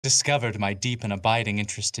discovered my deep and abiding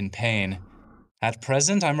interest in pain. At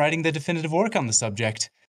present, I'm writing the definitive work on the subject.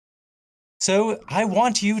 So, I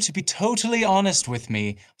want you to be totally honest with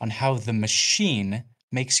me on how the machine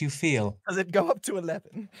makes you feel. Does it go up to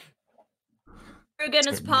 11? Rugen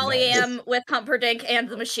is polyam with Humperdink and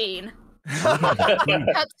the machine.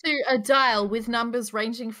 Cut to a dial with numbers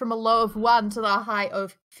ranging from a low of 1 to the high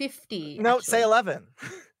of 50. No, actually. say 11.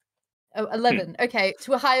 Oh, 11. Okay,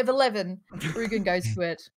 to a high of 11. Rugen goes to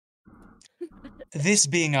it. This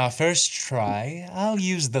being our first try, I'll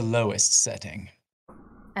use the lowest setting.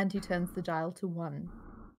 And he turns the dial to 1.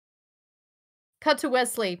 Cut to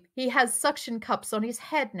Wesley. He has suction cups on his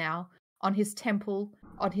head now, on his temple,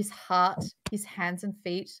 on his heart, his hands and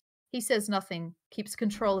feet. He says nothing, keeps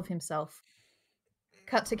control of himself.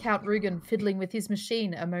 Cut to Count Rugen fiddling with his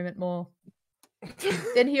machine a moment more.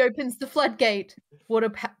 Then he opens the floodgate.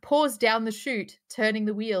 Water pours down the chute, turning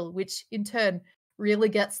the wheel, which in turn really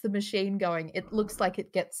gets the machine going. It looks like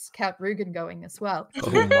it gets Count Rugen going as well.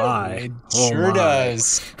 Oh my. It Oh sure my.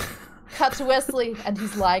 does. Cut to Wesley, and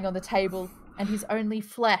he's lying on the table, and he's only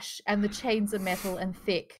flesh, and the chains are metal and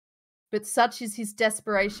thick. But such is his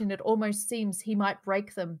desperation, it almost seems he might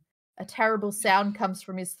break them. A terrible sound comes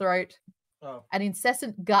from his throat. Oh. An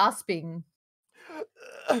incessant gasping.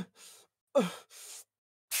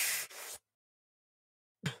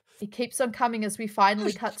 He keeps on coming as we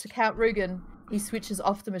finally cut to Count Rugen. He switches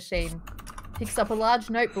off the machine, picks up a large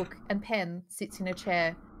notebook and pen, sits in a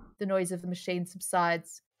chair. The noise of the machine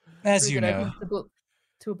subsides. As Rugen you know. opens the book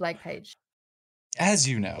to a blank page. As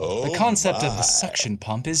you know, the concept of the suction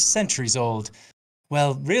pump is centuries old.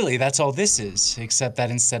 Well, really, that's all this is, except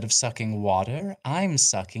that instead of sucking water, I'm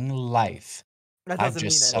sucking life. That I've doesn't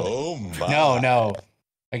just mean sucked... No.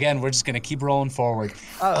 Again, we're just going to keep rolling forward.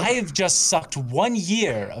 I have just sucked 1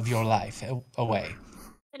 year of your life away.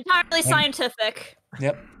 Entirely scientific.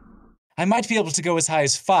 Yep. I might be able to go as high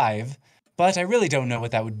as 5, but I really don't know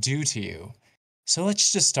what that would do to you. So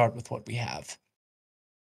let's just start with what we have.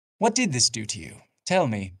 What did this do to you? Tell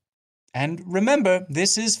me. And remember,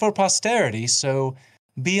 this is for posterity, so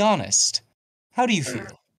be honest. How do you feel?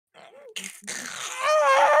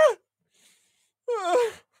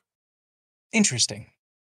 Interesting.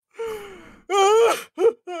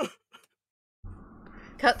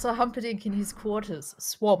 Cut to Humperdink in his quarters,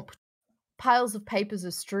 swamped. Piles of papers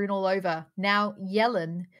are strewn all over. Now,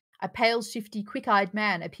 Yellen, a pale, shifty, quick-eyed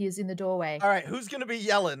man, appears in the doorway. All right, who's going to be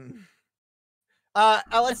yelling?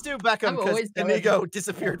 Let's do Beckham because Inigo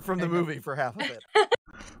disappeared from the movie for half of it.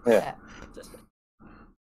 Yeah.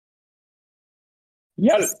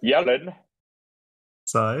 Yellen.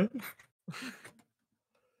 So?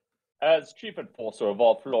 As chief enforcer of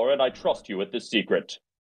all Florin, I trust you with this secret.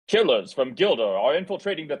 Killers from Gilder are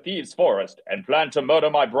infiltrating the Thieves' Forest and plan to murder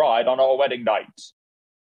my bride on our wedding night.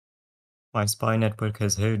 My spy network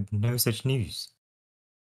has heard no such news.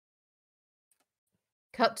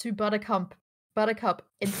 Cut to Buttercup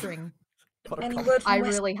entering. Buttercup. I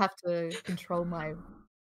really have to control my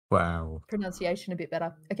pronunciation a bit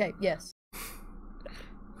better. Okay, yes.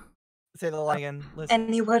 Say the line again, Liz.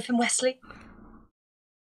 Any word from Wesley?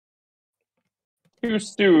 Too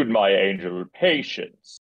soon, my angel.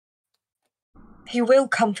 Patience. He will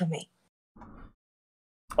come for me.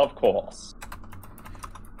 Of course.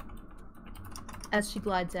 As she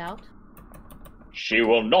glides out. She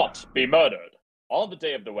will not be murdered. On the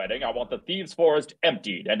day of the wedding, I want the Thieves' Forest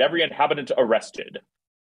emptied and every inhabitant arrested.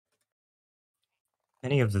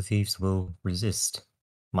 Many of the thieves will resist.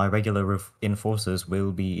 My regular enforcers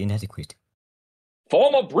will be inadequate.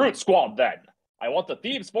 Form a brute squad, then. I want the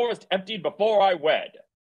Thieves' Forest emptied before I wed.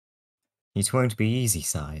 It won't be easy,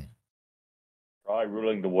 sire. Try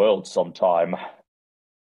ruling the world sometime.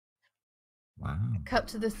 Wow. Cut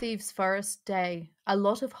to the Thieves' Forest day. A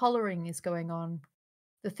lot of hollering is going on.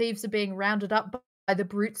 The thieves are being rounded up by the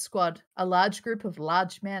Brute Squad, a large group of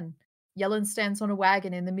large men. Yellen stands on a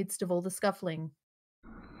wagon in the midst of all the scuffling.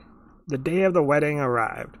 The day of the wedding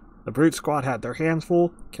arrived. The Brute Squad had their hands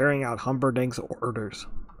full, carrying out Humperdink's orders.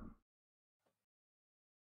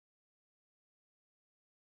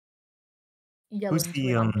 Who's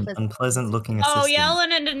the unpleasant-looking assistant? Oh,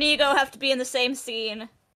 Yellen and Inigo have to be in the same scene.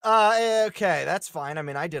 Okay, that's fine. I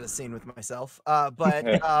mean, I did a scene with myself.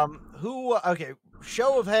 Okay,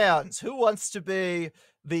 show of hands. Who wants to be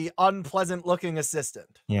the unpleasant-looking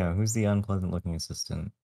assistant? Yeah, who's the unpleasant-looking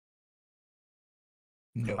assistant?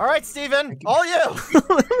 No. All right, Steven, all you!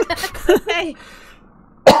 Hey.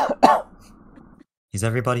 Is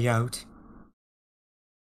everybody out?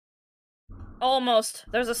 Almost.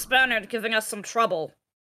 There's a Spaniard giving us some trouble.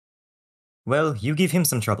 Well, you give him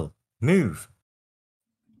some trouble. Move.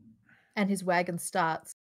 And his wagon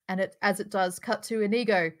starts. And as it does, cut to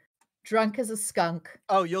Inigo, drunk as a skunk.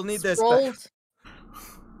 Oh, you'll need sprawled...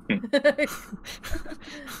 this.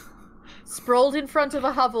 Sprawled in front of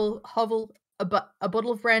a hovel, a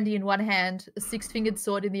bottle of brandy in one hand, a six-fingered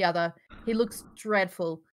sword in the other. He looks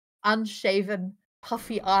dreadful, unshaven,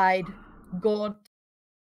 puffy-eyed, gaunt.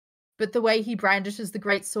 But the way he brandishes the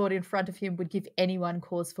great sword in front of him would give anyone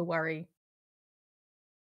cause for worry.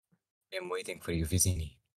 I'm waiting for you,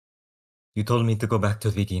 Vizzini. You told me to go back to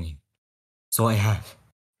the beginning. So I have.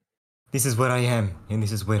 This is where I am, and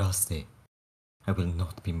this is where I'll stay. I will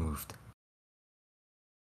not be moved.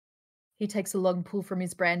 He takes a long pull from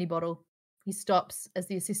his brandy bottle. He stops as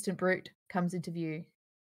the assistant brute comes into view.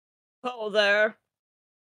 Oh, there.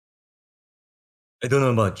 I don't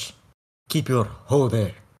know much. Keep your hold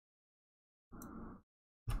there.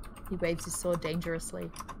 He waves his sword dangerously.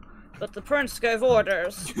 But the prince gave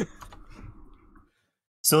orders.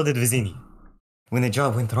 So did Vizzini. When the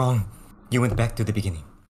job went wrong, you went back to the beginning.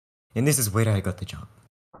 And this is where I got the job.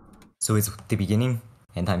 So it's the beginning,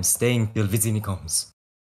 and I'm staying till Vizzini comes.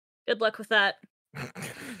 Good luck with that.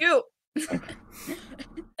 You!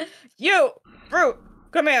 You! Brute!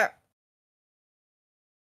 Come here!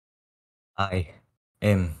 I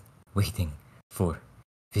am waiting for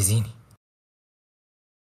Vizzini.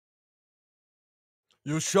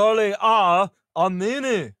 You surely are a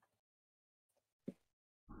mini.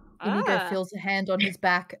 Inigo feels a hand on his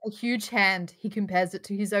back, a huge hand. He compares it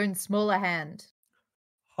to his own smaller hand.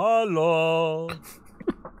 Hello.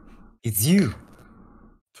 It's you.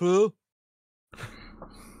 True.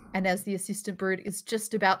 And as the assistant brute is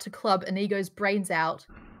just about to club Inigo's brains out,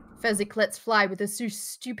 Fezzik lets fly with a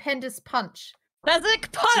stupendous punch.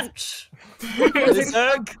 Fezzik punch!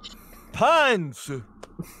 Fezzik punch!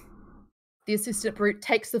 The assistant brute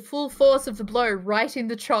takes the full force of the blow right in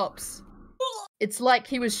the chops. It's like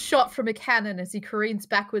he was shot from a cannon as he careens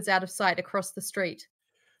backwards out of sight across the street.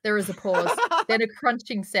 There is a pause, then a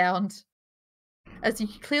crunching sound, as he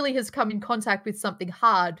clearly has come in contact with something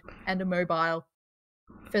hard and immobile.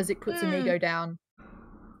 Fezzik puts Inigo down.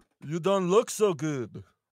 You don't look so good.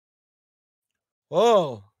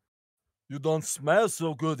 Oh, you don't smell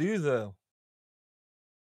so good either.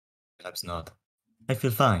 Perhaps not. I feel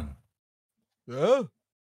fine. Yeah?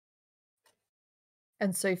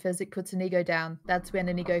 And so Fezzik puts Inigo down. That's when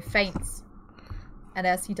Inigo faints. And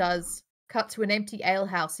as he does, cut to an empty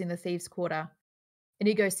alehouse in the thieves' quarter.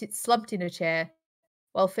 Inigo sits slumped in a chair,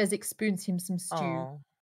 while Fezzik spoons him some stew. Aww.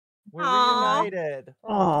 We're Aww. reunited.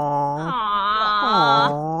 Aww.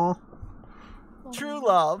 Aww. Aww. True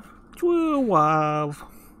love. True love.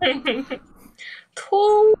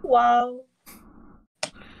 Cool. Wow.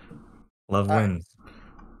 Love wins.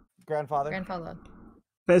 Grandfather.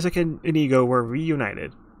 Fezzik and Inigo were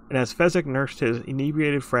reunited, and as Fezzik nursed his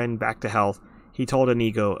inebriated friend back to health, he told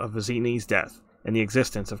Inigo of Vizzini's death and the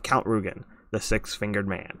existence of Count Rugen, the six-fingered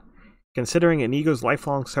man. Considering Inigo's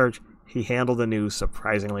lifelong search, he handled the news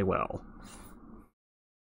surprisingly well.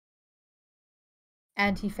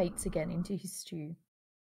 And he faints again into his stew.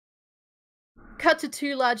 Cut to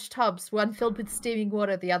two large tubs, one filled with steaming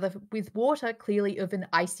water, the other with water clearly of an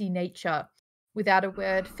icy nature. Without a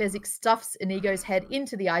word, Fezzik stuffs Inigo's head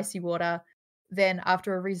into the icy water, then,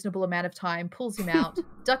 after a reasonable amount of time, pulls him out,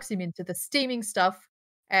 ducks him into the steaming stuff,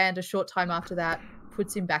 and a short time after that,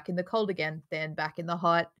 puts him back in the cold again, then back in the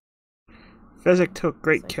hot. Fezzik took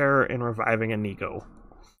great care in reviving Inigo.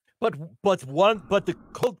 But the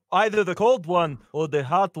cold, either the cold one or the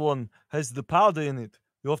hot one has the powder in it.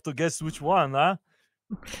 You have to guess which one, huh?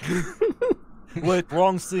 Wait,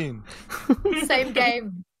 wrong scene. Same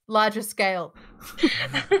game, larger scale.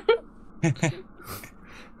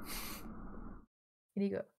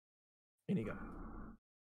 Inigo.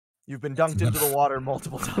 You've been dunked into the water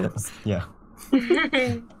multiple times. Yeah.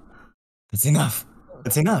 That's enough.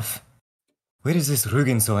 That's enough. Where is this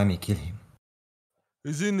Rugen so I may kill him?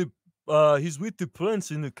 He's in the he's with the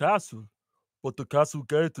prince in the castle, but the castle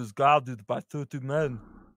gate is guarded by 30 men.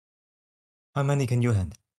 How many can you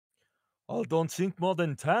handle? I don't think more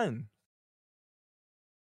than 10.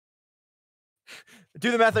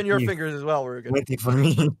 Do the math on your fingers as well, Rugen. Waiting for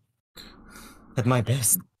me. At my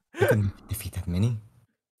best, I can defeat that many.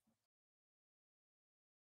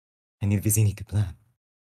 I need Vizzini to plan.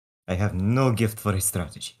 I have no gift for a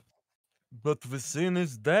strategy. But Vizzini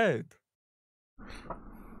is dead.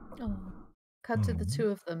 Oh. Cut to the two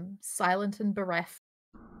of them, silent and bereft.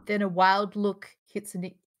 Then a wild look hits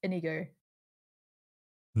Inigo.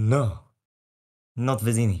 No, not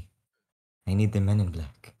Vizzini. I need the men in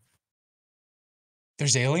black.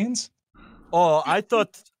 There's aliens? Oh, I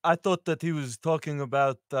thought that he was talking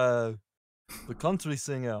about the country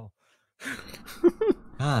singer.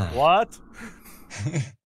 What?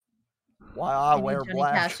 Why I We need wear Johnny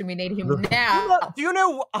black? Cash and we need him Look. now. Do you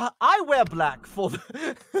know I wear black for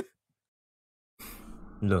the...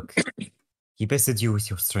 Look, he bested you with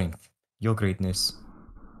your strength, your greatness.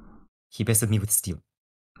 He bested me with steel.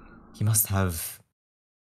 He must have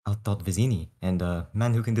outthought Vizzini, and a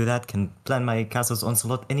man who can do that can plan my castle's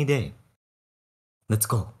onslaught any day. Let's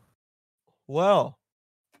go. Well,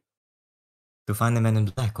 To find the man in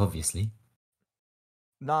black, obviously.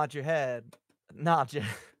 nod your head. Nod your...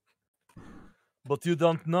 But you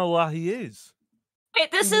don't know what he is.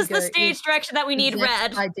 Wait, this is the Inigo stage is direction that we need possessed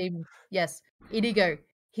read. by demons. Yes, Inigo.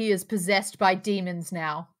 He is possessed by demons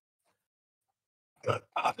now. God,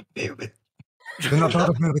 out of me with... Do not out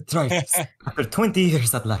of me with trifles. After 20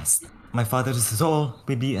 years at last, my father's soul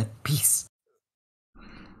will be at peace.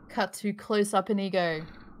 Cut to close up Inigo.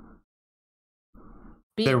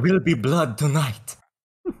 There will be blood tonight.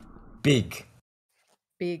 Big.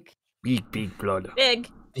 Big. Big blood. Big.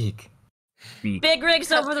 Big.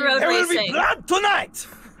 Rigs over the road There will be racing. blood tonight!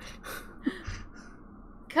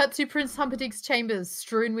 Cut to Prince Humperdinck's chambers,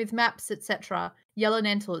 strewn with maps, etc. Yellen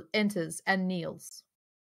enters and kneels.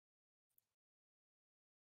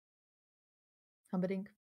 Humperdinck.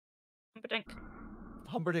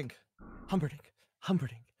 Humperdinck. Humperdinck.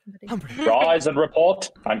 Rise and report.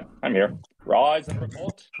 I'm here. Rise and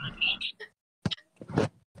report.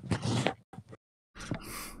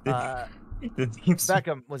 The deep's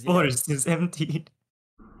Beckham was forest is emptied.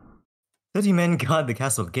 30 men guard the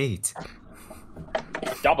castle gate.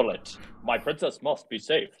 Double it. My princess must be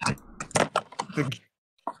safe.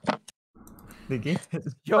 The gate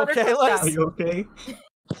is... You okay, Are Les? you okay?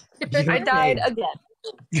 I died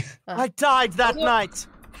again. I died that night.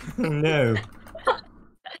 No.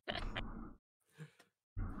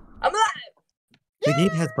 I'm alive. The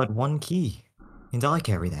gate has but one key, and I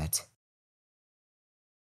carry that.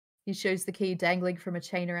 He shows the key dangling from a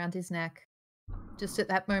chain around his neck. Just at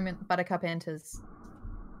that moment, Buttercup enters.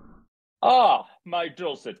 Ah, my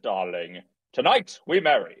dulcet darling. Tonight we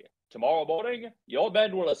marry. Tomorrow morning, your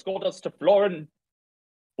men will escort us to Florin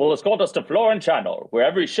Channel, where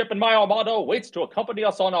every ship in my armada waits to accompany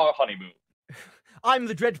us on our honeymoon. I'm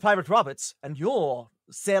the Dread Pirate Roberts, and you're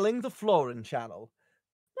sailing the Florin Channel.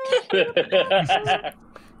 Do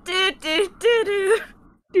do do do.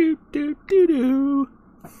 Do do do do.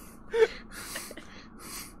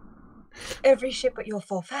 Every ship but your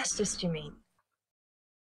four fastest, you mean?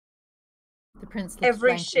 The prince looks Every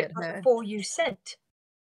blankly ship at but her. the four you sent.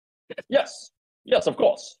 Yes, of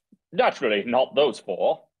course. Naturally, not those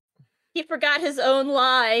four. He forgot his own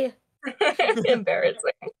lie.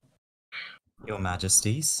 Embarrassing. Your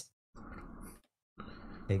Majesties.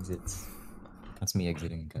 Exits. That's me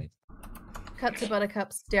exiting, guys. Cut to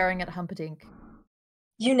Buttercup staring at Humperdinck.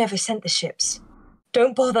 You never sent the ships.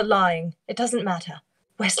 Don't bother lying. It doesn't matter.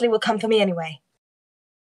 Wesley will come for me anyway.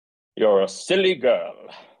 You're a silly girl.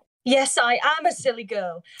 Yes, I am a silly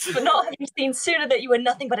girl, but not having seen sooner that you were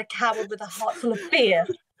nothing but a coward with a heart full of fear.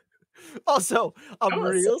 Also, I'm Oh,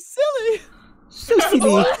 real silly. So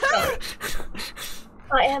silly.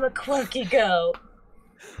 I am a quirky girl.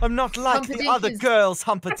 I'm not like the Humperdinck other is- girls,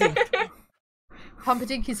 Humperdinck.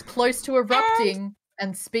 Humperdinck is close to erupting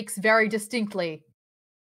and speaks very distinctly.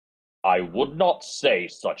 I would not say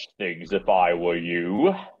such things if I were you.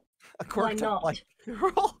 A Why quirked up not? like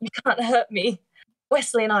girl. You can't hurt me.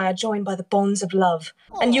 Wesley and I are joined by the bonds of love,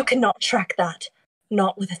 and you cannot track that.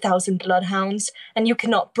 Not with 1,000 bloodhounds, and you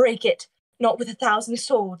cannot break it. Not with 1,000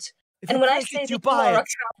 swords. If And you when I break say it, that you you buy are a it.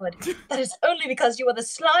 coward, that is only because you are the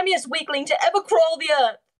slimiest weakling to ever crawl the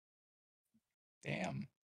earth. Damn.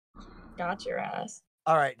 Got your ass.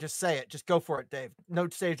 All right, just say it. Just go for it, Dave. No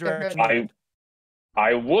stage Go ahead. direction.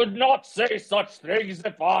 I would not say such things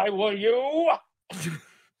if I were you.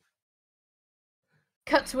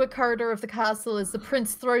 Cut to a corridor of the castle as the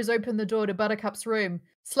prince throws open the door to Buttercup's room,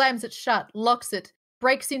 slams it shut, locks it,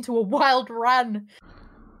 breaks into a wild run.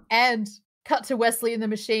 And cut to Wesley in the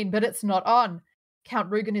machine, but it's not on. Count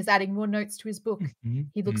Rugen is adding more notes to his book.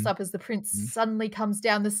 He looks up as the prince suddenly comes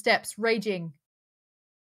down the steps, raging.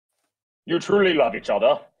 You truly love each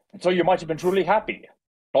other, and so you might have been truly happy.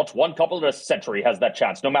 Not one couple in a century has that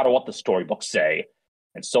chance, no matter what the storybooks say.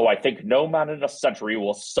 And so I think no man in a century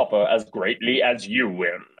will suffer as greatly as you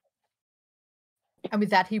will. And with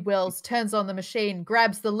that, he whirls, turns on the machine,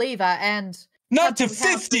 grabs the lever, and... Not to Cut to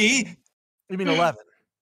Count 50! You mean 11?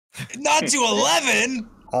 Not to 11!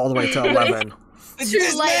 All the way to 11. It's Too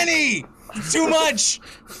this late. many! Too much!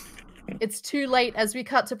 It's too late as we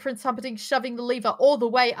cut to Prince Humperdinck shoving the lever all the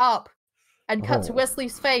way up. And cut to Oh.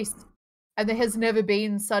 Wesley's face. And there has never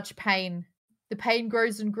been such pain. The pain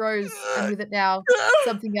grows and grows, and with it now,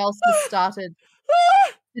 something else has started.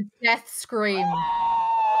 The death scream.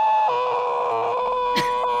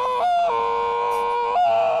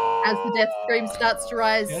 As the death scream starts to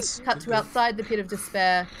rise, cut to outside the pit of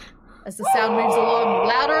despair. As the sound moves along,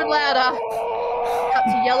 louder and louder, cut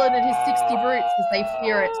to Yellen and his 60 brutes as they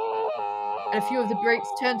fear it. And a few of the brutes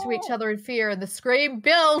turn to each other in fear, and the scream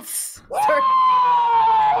builds. Cut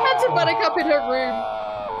to Buttercup in her room,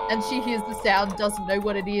 and she hears the sound, doesn't know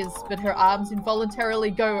what it is, but her arms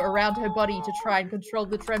involuntarily go around her body to try and control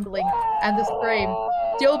the trembling, and the scream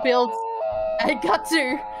still builds. And cut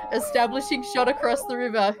to establishing shot across the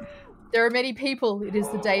river. There are many people. It is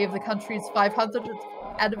the day of the country's 500th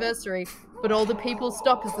anniversary, but all the people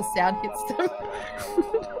stop as the sound hits them.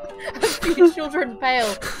 A few children,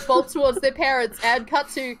 pale, bolt towards their parents, and cut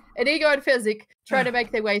to Inigo and Fezzik trying to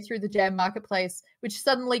make their way through the jam marketplace, which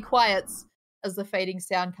suddenly quiets as the fading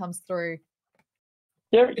sound comes through.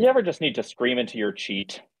 You ever just need to scream into your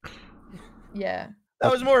cheat? Yeah.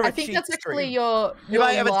 That was more of a I think cheat that's actually scream. your If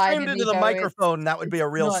I line, screamed into the Inigo, microphone, that would be a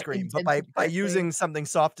real not scream. But intended by correctly. using something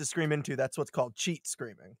soft to scream into, that's what's called cheat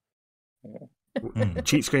screaming.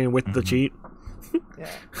 Cheat screen with the cheat. Yeah.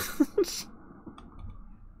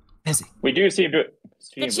 We do seem to.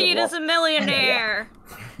 The cheat is a millionaire.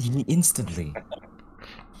 He instantly,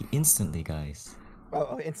 guys.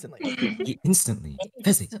 Oh, instantly. He instantly.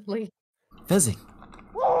 Fezzik. Instantly. Fezzik.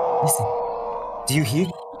 Listen. Do you hear?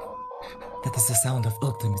 That is the sound of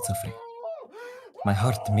ultimate suffering. My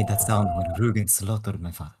heart made that sound when Rugen slaughtered my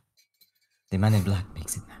father. The man in black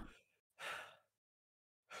makes it now.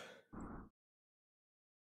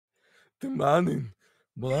 The man in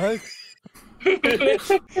black?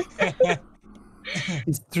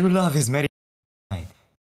 His true love is married.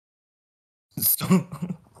 So,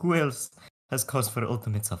 who else has cause for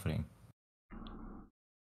ultimate suffering?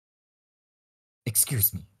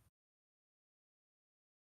 Excuse me.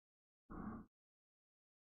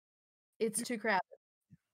 It's too crowded.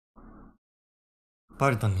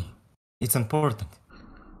 Pardon me. It's important.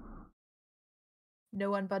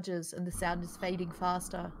 No one budges, and the sound is fading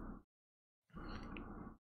faster.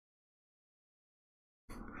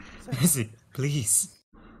 Fezzik, please.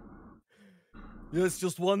 Yes,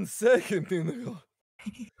 just 1 second, Inigo.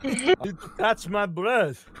 I need to catch my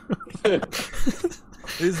breath.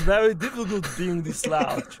 It's very difficult being this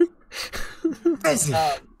loud.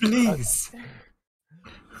 Fezzik, please.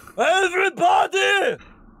 Everybody,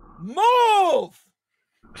 move!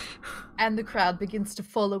 And the crowd begins to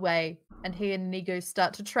fall away, and he and Inigo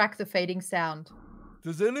start to track the fading sound.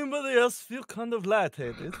 Does anybody else feel kind of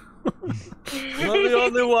lightheaded? You're the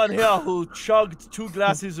only one here who chugged 2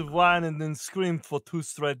 glasses of wine and then screamed for 2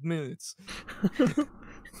 straight minutes.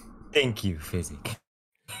 Thank you, Fezzik.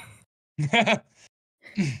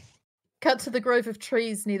 Cut to the grove of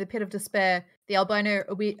trees near the pit of despair. The albino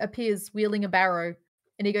appears wheeling a barrow.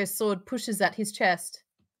 Inigo's sword pushes at his chest.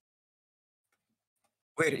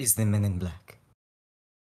 Where is the man in black?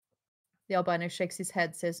 The albino shakes his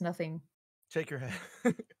head, says nothing. Shake your head.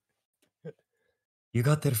 You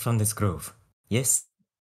got there from this grove, yes?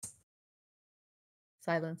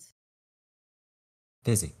 Silence.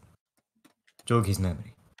 Fezzik, jog his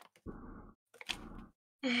memory.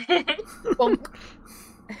 Bonk.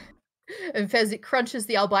 And Fezzik crunches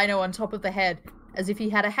the albino on top of the head, as if he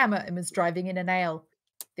had a hammer and was driving in a nail.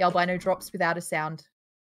 The albino drops without a sound.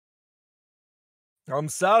 I'm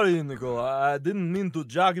sorry, Inigo. I didn't mean to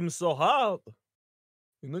jog him so hard.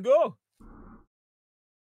 Inigo?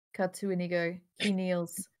 Cut to Inigo. He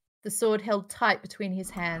kneels, the sword held tight between his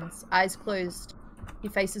hands, eyes closed. He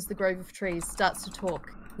faces the grove of trees, starts to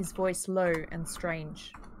talk, his voice low and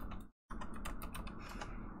strange.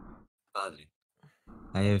 Padre,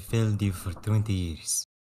 I have failed you for 20 years.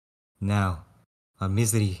 Now, our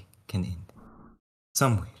misery can end.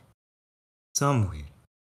 Somewhere,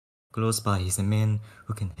 close by is a man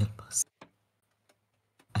who can help us.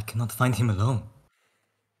 I cannot find him alone.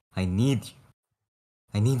 I need you.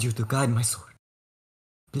 I need you to guide my sword.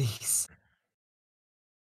 Please.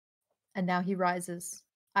 And now he rises,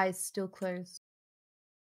 eyes still closed.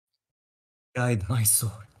 Guide my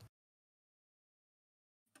sword.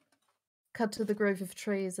 Cut to the grove of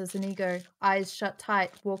trees as Inigo, eyes shut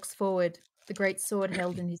tight, walks forward, the great sword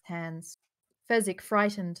held in his hands. Fezzik,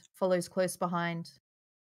 frightened, follows close behind.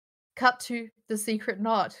 Cut to the secret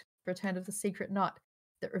knot, return of the secret knot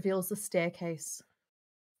that reveals the staircase.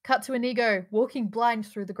 Cut to Inigo, walking blind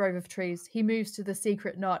through the grove of trees. He moves to the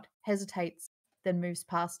secret knot, hesitates, then moves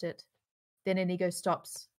past it. Then Inigo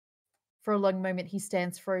stops. For a long moment he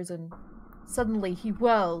stands frozen. Suddenly he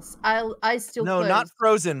whirls, eyes still closed. No, not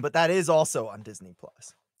Frozen, but that is also on Disney+.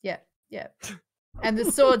 Yeah. And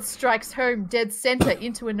the sword strikes home dead center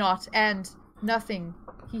into a knot, and nothing.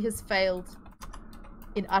 He has failed.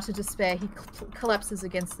 In utter despair, he collapses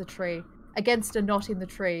against the tree, against a knot in the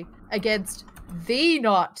tree, against the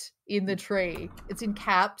knot in the tree. It's in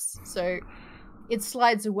caps, so it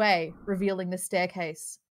slides away, revealing the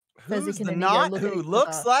staircase. Who's the knot who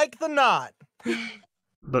looks like the knot?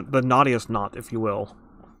 The naughtiest knot, if you will.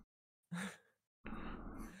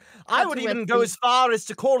 I would even go as far as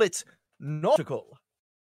to call it nautical.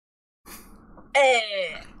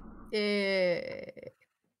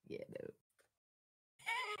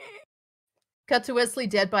 Cut to Wesley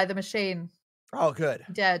dead by the machine. Oh, good.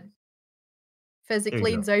 Dead. Fezzik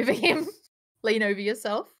leans over him. Lean over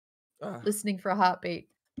yourself. Listening for a heartbeat.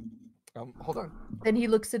 Hold on. Then he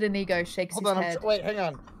looks at Inigo, shakes his head. Wait, hang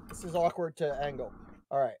on. This is awkward to angle.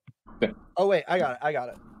 All right. Oh, wait, I got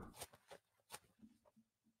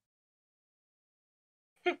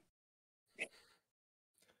it.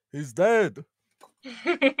 He's dead.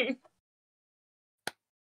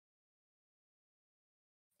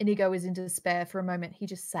 Inigo is in despair. For a moment, he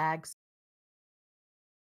just sags.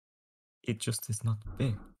 It just is not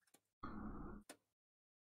fair.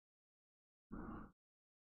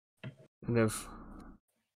 And if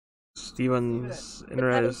Steven's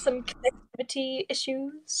having some connectivity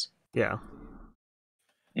issues. Yeah.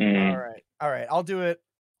 All right. I'll do it.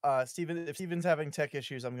 If Steven's having tech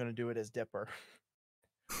issues, I'm gonna do it as Dipper.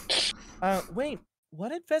 Wait. What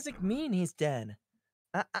did Fezzik mean? He's dead.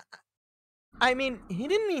 I mean, he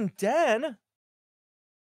didn't mean dead.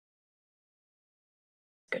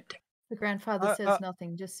 Good. The grandfather says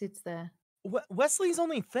nothing, just sits there. Wesley's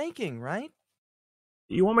only faking, right?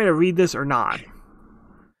 You want me to read this or not?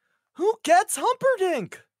 Who gets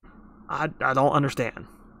Humperdink? I don't understand.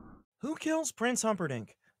 Who kills Prince Humperdink?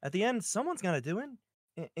 At the end, someone's got to do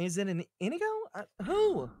it. Is it an Inigo?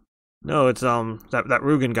 Who? No, it's that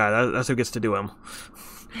Rugen guy. That's who gets to do him.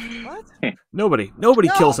 What? Nobody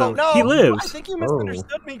kills him. No, he lives. I think you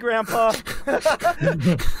misunderstood me, Grandpa.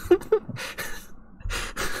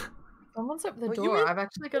 Someone's opened the door. I've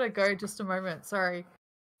actually got to go just a moment. Sorry.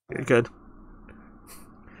 You're good.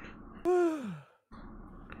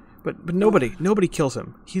 But nobody kills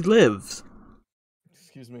him. He lives.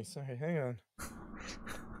 Excuse me. Sorry. Hang on.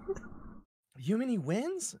 You mean he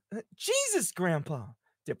wins? Jesus, Grandpa.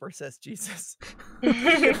 Dipper says Jesus.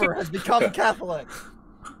 Dipper has become Catholic.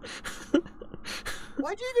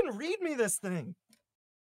 Why'd you even read me this thing?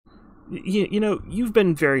 You know, you've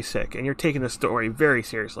been very sick, and you're taking this story very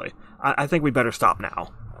seriously. I think we better stop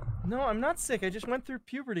now. No, I'm not sick. I just went through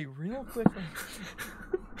puberty real quickly.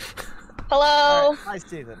 Hello. Right. Hi,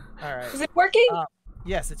 Steven. All right. Is it working?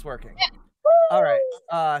 Yes, it's working. Yeah. All right.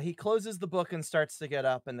 He closes the book and starts to get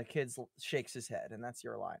up, and the kid shakes his head, and that's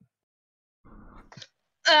your line.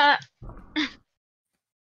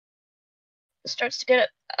 Starts to get it.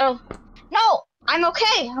 Oh, no, I'm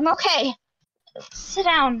okay. I'm okay. Sit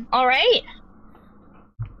down, all right?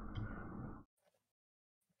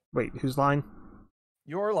 Wait, whose line?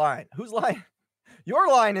 Your line. Whose line? Your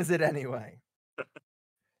line is it anyway?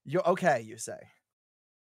 You're okay, you say.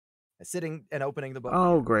 Sitting and opening the book.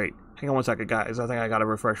 Oh, great. Hang on one second, guys. I think I gotta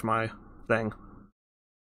refresh my thing.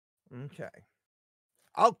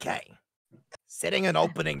 Okay. Sitting and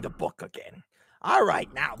opening the book again. All right,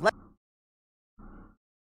 now.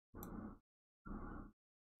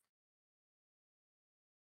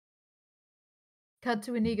 Cut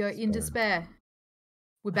to Inigo in despair.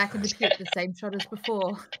 We're back in the pit, the same shot as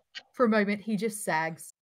before. For a moment, he just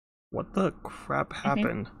sags. What the crap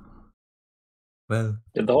happened? Well,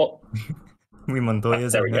 Did the whole... we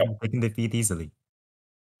Montoyas There have we never go. taken defeat easily.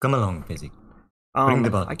 Come along, Fezzik. Bring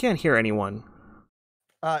the ball. I can't hear anyone.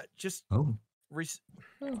 Just Oh.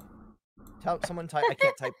 someone type. I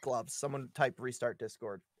can't type gloves. Someone type restart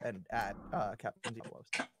Discord and add Captain Dyablos.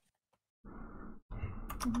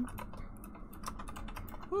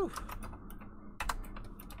 Whew.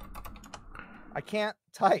 I can't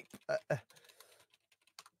type.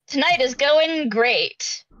 Tonight is going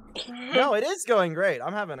great. No, it is going great.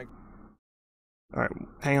 I'm having a. All right,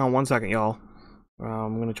 hang on one second, y'all.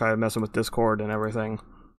 I'm gonna try messing with Discord and everything.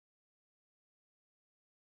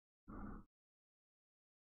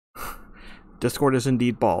 Discord is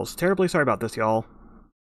indeed balls. Terribly sorry about this, y'all.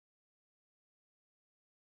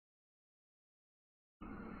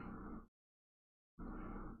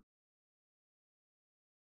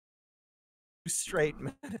 Straight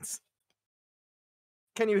minutes.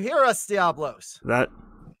 Can you hear us, Dyablos? That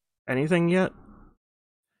anything yet?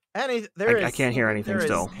 I can't hear anything there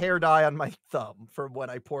still. Is hair dye on my thumb from when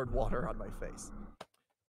I poured water on my face.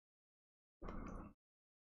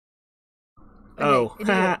 Oh.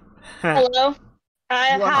 Hello?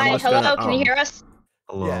 Hi, I'm just hello, gonna, can you hear us?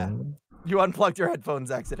 Hello. Yeah. You unplugged your headphones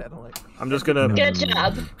accidentally. I'm just gonna. Good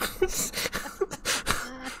job.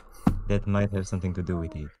 That might have something to do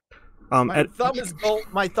with it. My thumb is gold.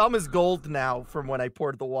 My thumb is gold now from when I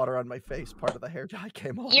poured the water on my face. Part of the hair dye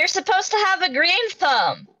came off. You're supposed to have a green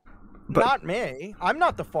thumb. Not me. I'm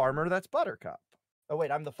not the farmer. That's Buttercup. Oh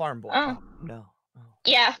wait, I'm the farm boy. Oh. Oh no. Oh.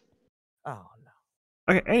 Yeah. Oh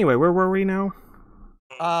Okay. Anyway, where were we now?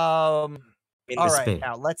 no. All despair. right.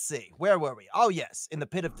 Now let's see. Where were we? Oh yes, in the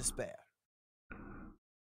pit of despair.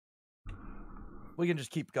 We can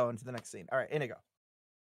just keep going to the next scene. All right, Inigo.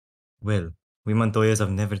 Well, we Montoyas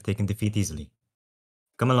have never taken defeat easily.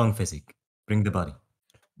 Come along, Fezzik. Bring the body.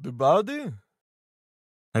 The body?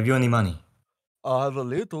 Have you any money? I have a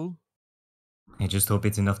little. I just hope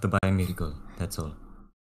it's enough to buy a miracle, that's all.